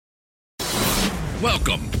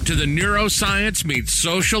Welcome to the Neuroscience Meets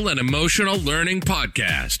Social and Emotional Learning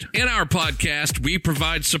podcast. In our podcast, we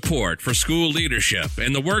provide support for school leadership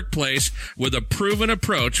and the workplace with a proven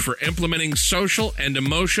approach for implementing social and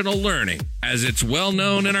emotional learning, as it's well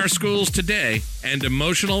known in our schools today, and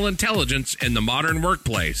emotional intelligence in the modern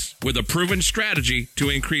workplace, with a proven strategy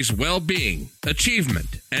to increase well-being,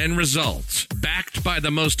 achievement, and results, backed by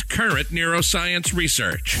the most current neuroscience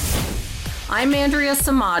research. I'm Andrea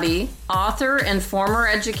Samadi, author and former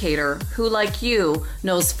educator who, like you,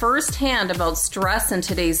 knows firsthand about stress in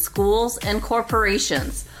today's schools and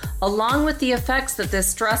corporations, along with the effects that this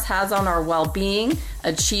stress has on our well-being,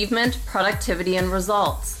 achievement, productivity, and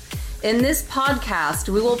results. In this podcast,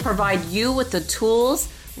 we will provide you with the tools,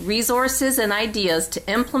 resources, and ideas to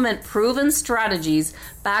implement proven strategies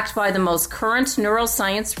backed by the most current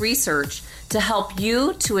neuroscience research to help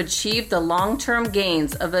you to achieve the long-term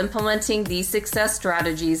gains of implementing these success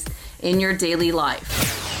strategies in your daily life.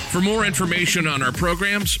 For more information on our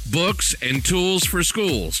programs, books, and tools for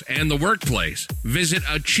schools and the workplace, visit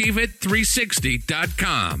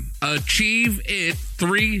achieveit360.com.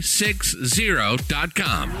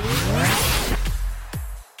 achieveit360.com.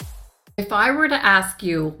 If I were to ask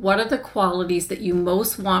you, what are the qualities that you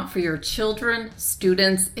most want for your children,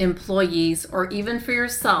 students, employees, or even for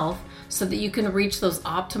yourself so that you can reach those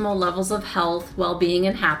optimal levels of health, well-being,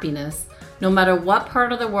 and happiness, no matter what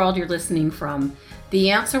part of the world you're listening from,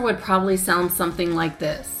 the answer would probably sound something like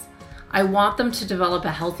this. I want them to develop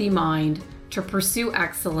a healthy mind, to pursue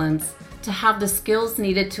excellence, to have the skills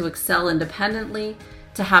needed to excel independently,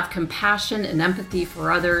 to have compassion and empathy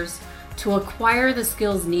for others, to acquire the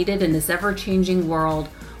skills needed in this ever-changing world,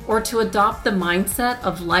 or to adopt the mindset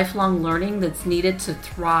of lifelong learning that's needed to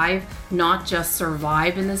thrive, not just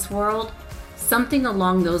survive in this world. Something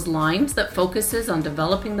along those lines that focuses on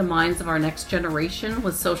developing the minds of our next generation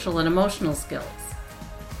with social and emotional skills.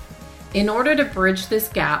 In order to bridge this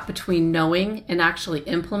gap between knowing and actually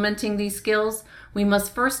implementing these skills, we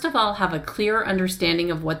must first of all have a clear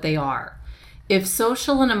understanding of what they are. If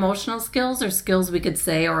social and emotional skills are skills we could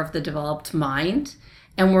say are of the developed mind,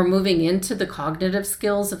 and we're moving into the cognitive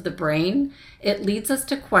skills of the brain, it leads us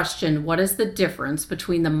to question what is the difference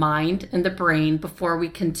between the mind and the brain before we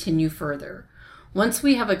continue further. Once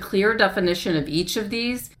we have a clear definition of each of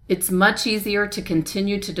these, it's much easier to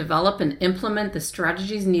continue to develop and implement the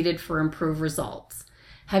strategies needed for improved results.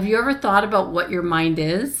 Have you ever thought about what your mind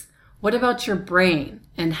is? What about your brain,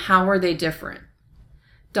 and how are they different?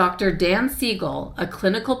 Dr. Dan Siegel, a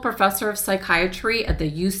clinical professor of psychiatry at the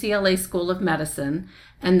UCLA School of Medicine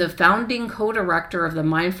and the founding co-director of the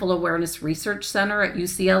Mindful Awareness Research Center at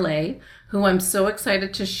UCLA, who I'm so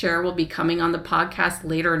excited to share will be coming on the podcast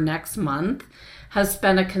later next month, has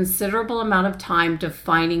spent a considerable amount of time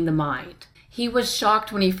defining the mind. He was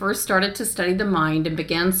shocked when he first started to study the mind and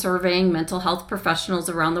began surveying mental health professionals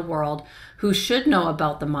around the world who should know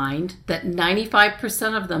about the mind, that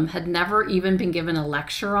 95% of them had never even been given a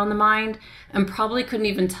lecture on the mind and probably couldn't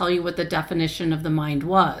even tell you what the definition of the mind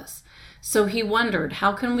was. So he wondered,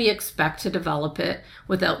 how can we expect to develop it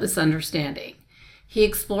without this understanding? He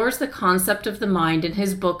explores the concept of the mind in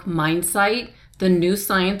his book Mindsight, The New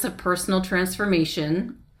Science of Personal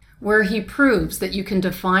Transformation, where he proves that you can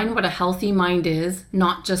define what a healthy mind is,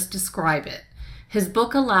 not just describe it. His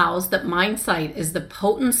book allows that Mindsight is the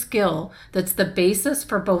potent skill that's the basis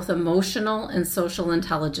for both emotional and social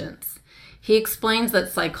intelligence. He explains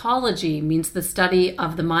that psychology means the study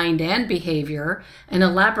of the mind and behavior, and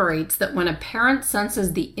elaborates that when a parent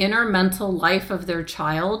senses the inner mental life of their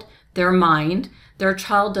child, their mind, their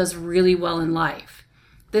child does really well in life.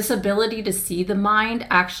 This ability to see the mind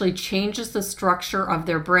actually changes the structure of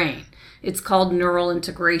their brain. It's called neural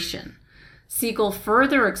integration. Siegel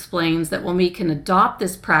further explains that when we can adopt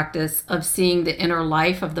this practice of seeing the inner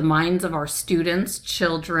life of the minds of our students,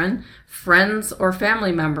 children, friends, or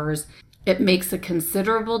family members, it makes a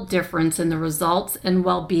considerable difference in the results and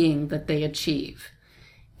well-being that they achieve.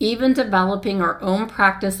 Even developing our own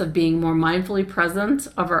practice of being more mindfully present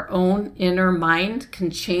of our own inner mind can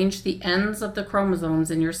change the ends of the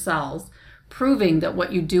chromosomes in your cells, proving that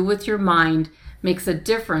what you do with your mind makes a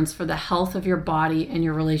difference for the health of your body and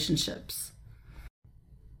your relationships.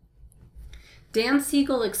 Dan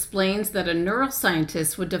Siegel explains that a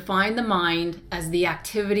neuroscientist would define the mind as the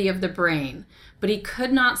activity of the brain, but he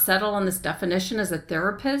could not settle on this definition as a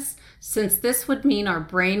therapist, since this would mean our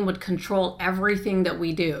brain would control everything that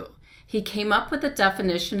we do. He came up with a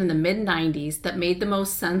definition in the mid-90s that made the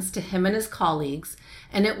most sense to him and his colleagues,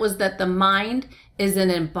 and it was that the mind is an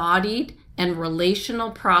embodied and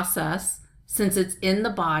relational process, since it's in the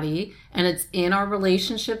body and it's in our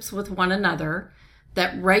relationships with one another,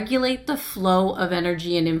 that regulate the flow of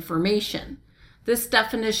energy and information. This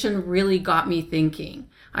definition really got me thinking.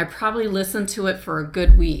 I probably listened to it for a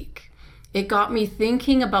good week. It got me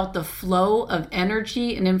thinking about the flow of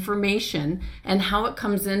energy and information and how it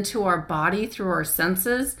comes into our body through our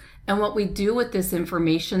senses and what we do with this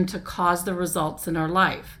information to cause the results in our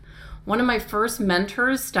life. One of my first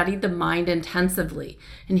mentors studied the mind intensively,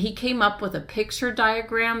 and he came up with a picture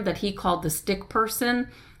diagram that he called the stick person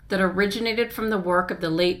that originated from the work of the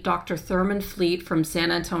late Dr. Thurman Fleet from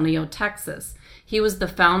San Antonio, Texas. He was the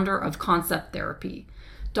founder of concept therapy.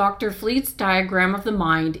 Dr. Fleet's diagram of the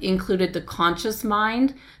mind included the conscious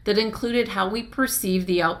mind that included how we perceive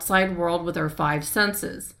the outside world with our 5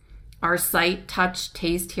 senses, our sight, touch,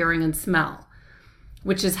 taste, hearing, and smell,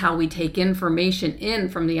 which is how we take information in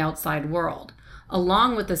from the outside world,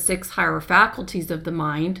 along with the 6 higher faculties of the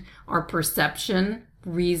mind, our perception,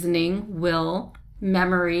 reasoning, will,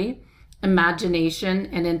 memory, imagination,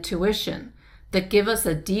 and intuition that give us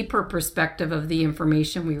a deeper perspective of the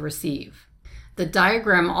information we receive. The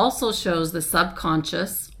diagram also shows the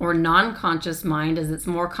subconscious or non-conscious mind, as it's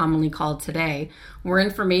more commonly called today, where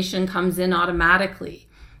information comes in automatically,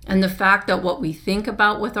 and the fact that what we think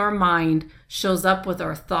about with our mind shows up with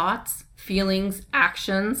our thoughts, feelings,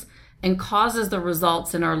 actions, and causes the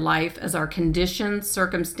results in our life as our conditions,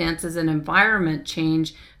 circumstances, and environment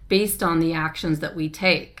change based on the actions that we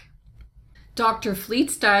take. Dr.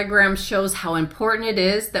 Fleet's diagram shows how important it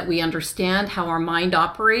is that we understand how our mind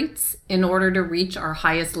operates in order to reach our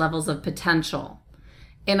highest levels of potential.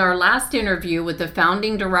 In our last interview with the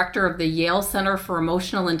founding director of the Yale Center for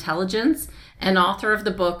Emotional Intelligence and author of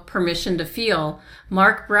the book Permission to Feel,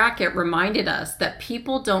 Mark Brackett reminded us that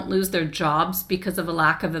people don't lose their jobs because of a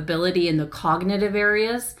lack of ability in the cognitive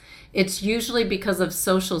areas. It's usually because of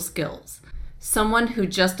social skills. Someone who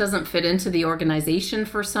just doesn't fit into the organization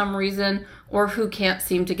for some reason, or who can't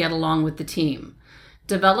seem to get along with the team.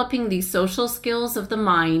 Developing these social skills of the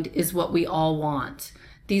mind is what we all want.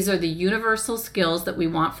 These are the universal skills that we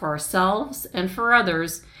want for ourselves and for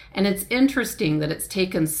others, and it's interesting that it's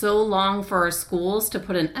taken so long for our schools to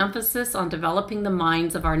put an emphasis on developing the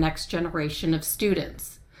minds of our next generation of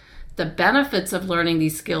students. The benefits of learning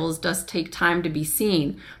these skills does take time to be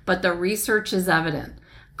seen, but the research is evident.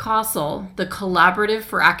 CASEL, the Collaborative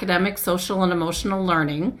for Academic, Social, and Emotional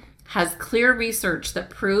Learning, has clear research that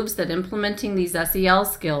proves that implementing these SEL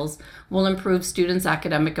skills will improve students'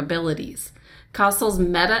 academic abilities. CASEL's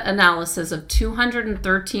meta-analysis of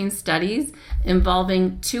 213 studies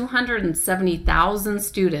involving 270,000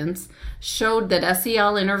 students showed that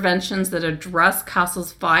SEL interventions that address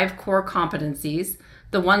CASEL's 5 core competencies,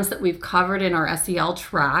 the ones that we've covered in our SEL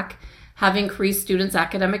track, have increased students'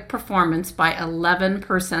 academic performance by 11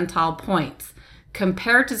 percentile points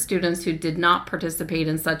compared to students who did not participate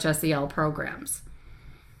in such SEL programs.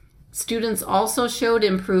 Students also showed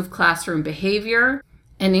improved classroom behavior,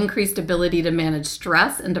 an increased ability to manage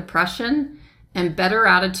stress and depression, and better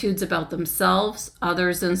attitudes about themselves,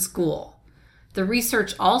 others, and school. The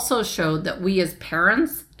research also showed that we as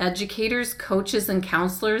parents, educators, coaches, and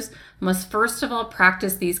counselors must first of all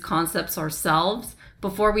practice these concepts ourselves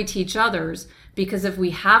before we teach others, because if we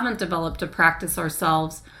haven't developed a practice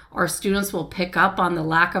ourselves, our students will pick up on the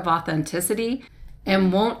lack of authenticity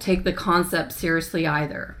and won't take the concept seriously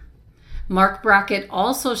either. Mark Brackett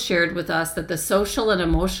also shared with us that the social and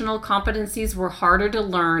emotional competencies were harder to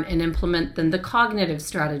learn and implement than the cognitive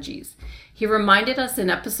strategies. He reminded us in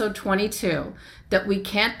episode 22 that we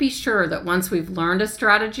can't be sure that once we've learned a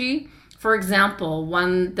strategy, for example,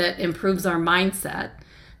 one that improves our mindset,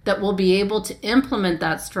 that we'll be able to implement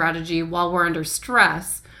that strategy while we're under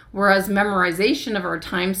stress, whereas memorization of our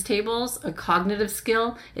times tables, a cognitive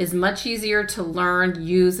skill, is much easier to learn,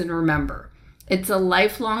 use, and remember. It's a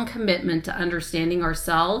lifelong commitment to understanding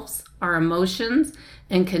ourselves, our emotions,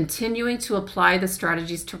 and continuing to apply the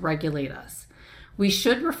strategies to regulate us. We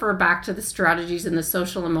should refer back to the strategies in the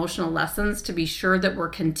social emotional lessons to be sure that we're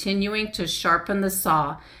continuing to sharpen the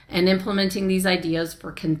saw and implementing these ideas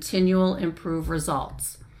for continual improved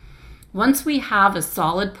results. Once we have a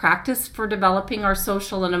solid practice for developing our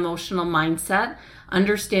social and emotional mindset,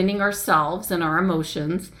 understanding ourselves and our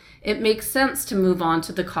emotions, it makes sense to move on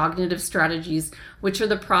to the cognitive strategies, which are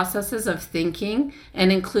the processes of thinking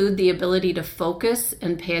and include the ability to focus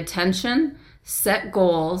and pay attention, set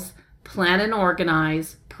goals, plan and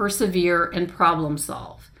organize, persevere, and problem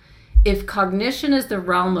solve. If cognition is the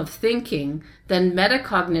realm of thinking, then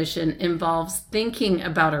metacognition involves thinking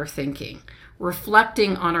about our thinking,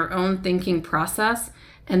 reflecting on our own thinking process,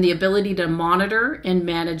 and the ability to monitor and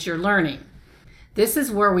manage your learning. This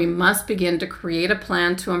is where we must begin to create a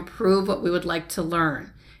plan to improve what we would like to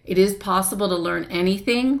learn. It is possible to learn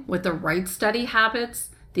anything with the right study habits,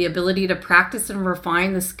 the ability to practice and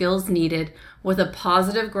refine the skills needed. With a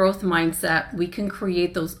positive growth mindset, we can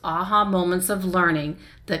create those aha moments of learning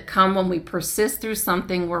that come when we persist through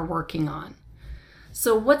something we're working on.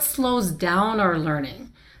 So what slows down our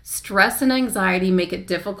learning? Stress and anxiety make it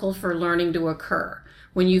difficult for learning to occur.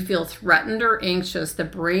 When you feel threatened or anxious, the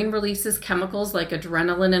brain releases chemicals like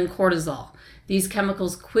adrenaline and cortisol. These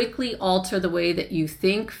chemicals quickly alter the way that you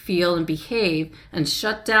think, feel, and behave and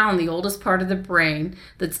shut down the oldest part of the brain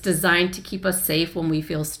that's designed to keep us safe when we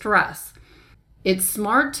feel stress. It's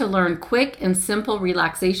smart to learn quick and simple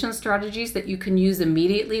relaxation strategies that you can use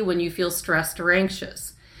immediately when you feel stressed or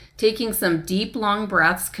anxious. Taking some deep, long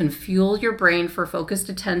breaths can fuel your brain for focused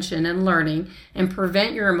attention and learning and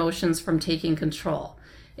prevent your emotions from taking control.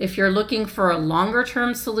 If you're looking for a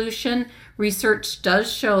longer-term solution, research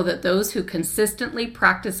does show that those who consistently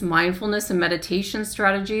practice mindfulness and meditation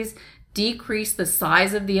strategies decrease the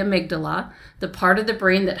size of the amygdala, the part of the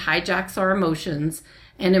brain that hijacks our emotions,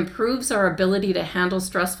 and improves our ability to handle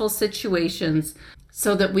stressful situations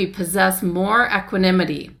so that we possess more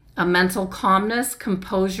equanimity, a mental calmness,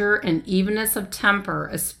 composure, and evenness of temper,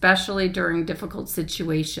 especially during difficult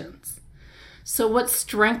situations. So what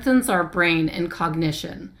strengthens our brain and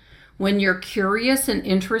cognition? When you're curious and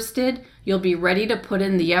interested, you'll be ready to put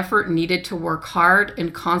in the effort needed to work hard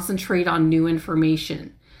and concentrate on new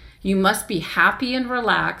information. You must be happy and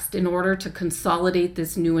relaxed in order to consolidate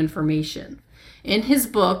this new information. In his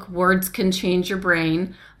book, Words Can Change Your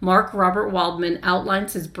Brain, Mark Robert Waldman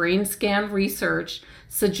outlines his brain scan research,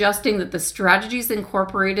 suggesting that the strategies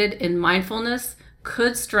incorporated in mindfulness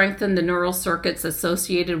could strengthen the neural circuits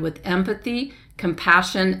associated with empathy,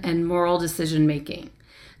 compassion, and moral decision-making.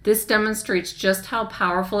 This demonstrates just how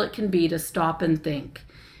powerful it can be to stop and think.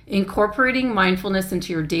 Incorporating mindfulness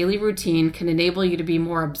into your daily routine can enable you to be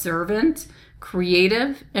more observant,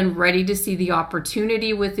 creative, and ready to see the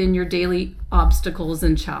opportunity within your daily obstacles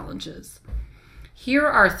and challenges. Here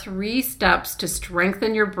are 3 steps to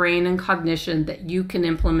strengthen your brain and cognition that you can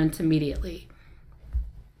implement immediately.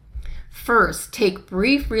 First, take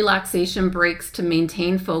brief relaxation breaks to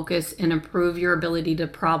maintain focus and improve your ability to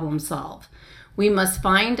problem solve. We must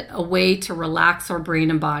find a way to relax our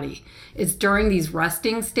brain and body. It's during these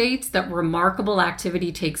resting states that remarkable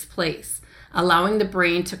activity takes place, allowing the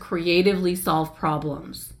brain to creatively solve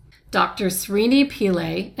problems. Dr. Srini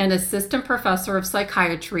Pillai, an assistant professor of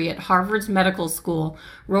psychiatry at Harvard's Medical School,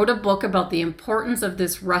 wrote a book about the importance of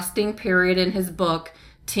this resting period in his book,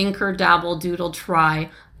 Tinker, Dabble, Doodle, Try,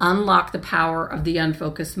 Unlock the Power of the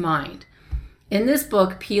Unfocused Mind. In this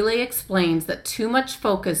book, Pillai explains that too much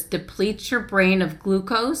focus depletes your brain of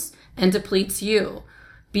glucose and depletes you.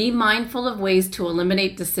 Be mindful of ways to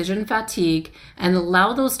eliminate decision fatigue and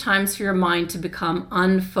allow those times for your mind to become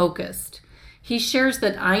unfocused. He shares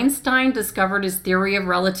that Einstein discovered his theory of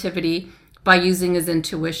relativity by using his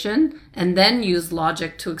intuition and then used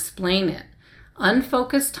logic to explain it.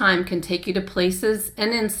 Unfocused time can take you to places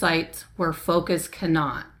and insights where focus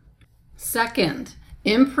cannot. Second,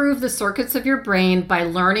 improve the circuits of your brain by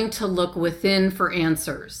learning to look within for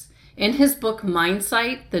answers. In his book,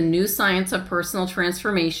 Mindsight, The New Science of Personal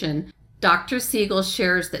Transformation, Dr. Siegel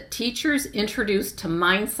shares that teachers introduced to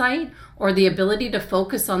Mindsight, or the ability to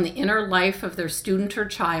focus on the inner life of their student or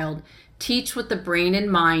child, teach with the brain in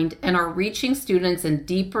mind and are reaching students in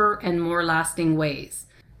deeper and more lasting ways.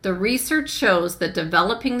 The research shows that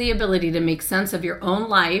developing the ability to make sense of your own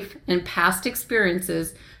life and past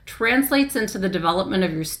experiences translates into the development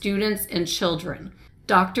of your students and children.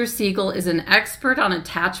 Dr. Siegel is an expert on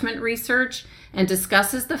attachment research and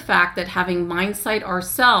discusses the fact that having Mindsight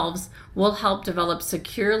ourselves will help develop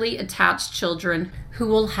securely attached children who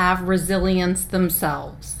will have resilience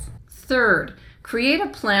themselves. Third, create a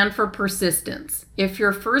plan for persistence. If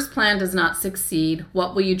your first plan does not succeed,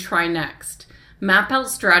 what will you try next? Map out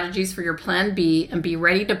strategies for your plan B and be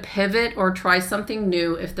ready to pivot or try something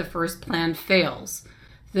new if the first plan fails.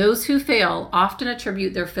 Those who fail often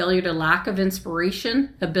attribute their failure to lack of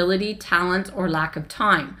inspiration, ability, talent, or lack of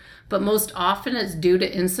time, but most often it's due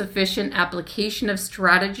to insufficient application of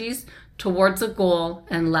strategies towards a goal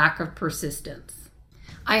and lack of persistence.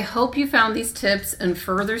 I hope you found these tips and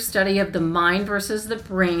further study of the mind versus the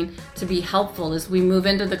brain to be helpful as we move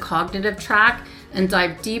into the cognitive track and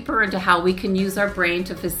dive deeper into how we can use our brain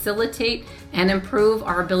to facilitate and improve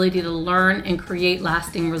our ability to learn and create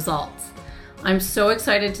lasting results. I'm so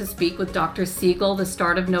excited to speak with Dr. Siegel the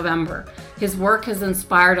start of November. His work has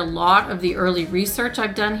inspired a lot of the early research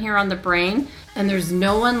I've done here on the brain, and there's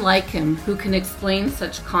no one like him who can explain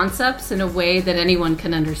such concepts in a way that anyone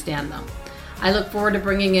can understand them. I look forward to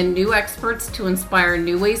bringing in new experts to inspire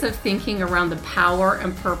new ways of thinking around the power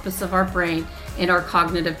and purpose of our brain and our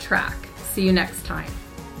cognitive track. See you next time.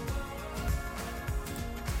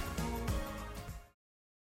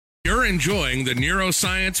 You're enjoying the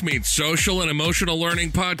Neuroscience Meets Social and Emotional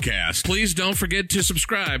Learning podcast. Please don't forget to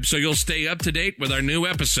subscribe so you'll stay up to date with our new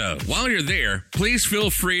episode. While you're there, please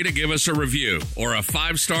feel free to give us a review or a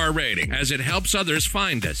 5-star rating, as it helps others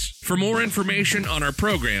find us. For more information on our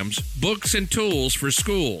programs, books, and tools for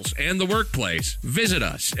schools and the workplace, visit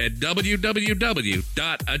us at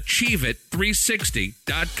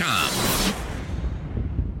www.achieveit360.com.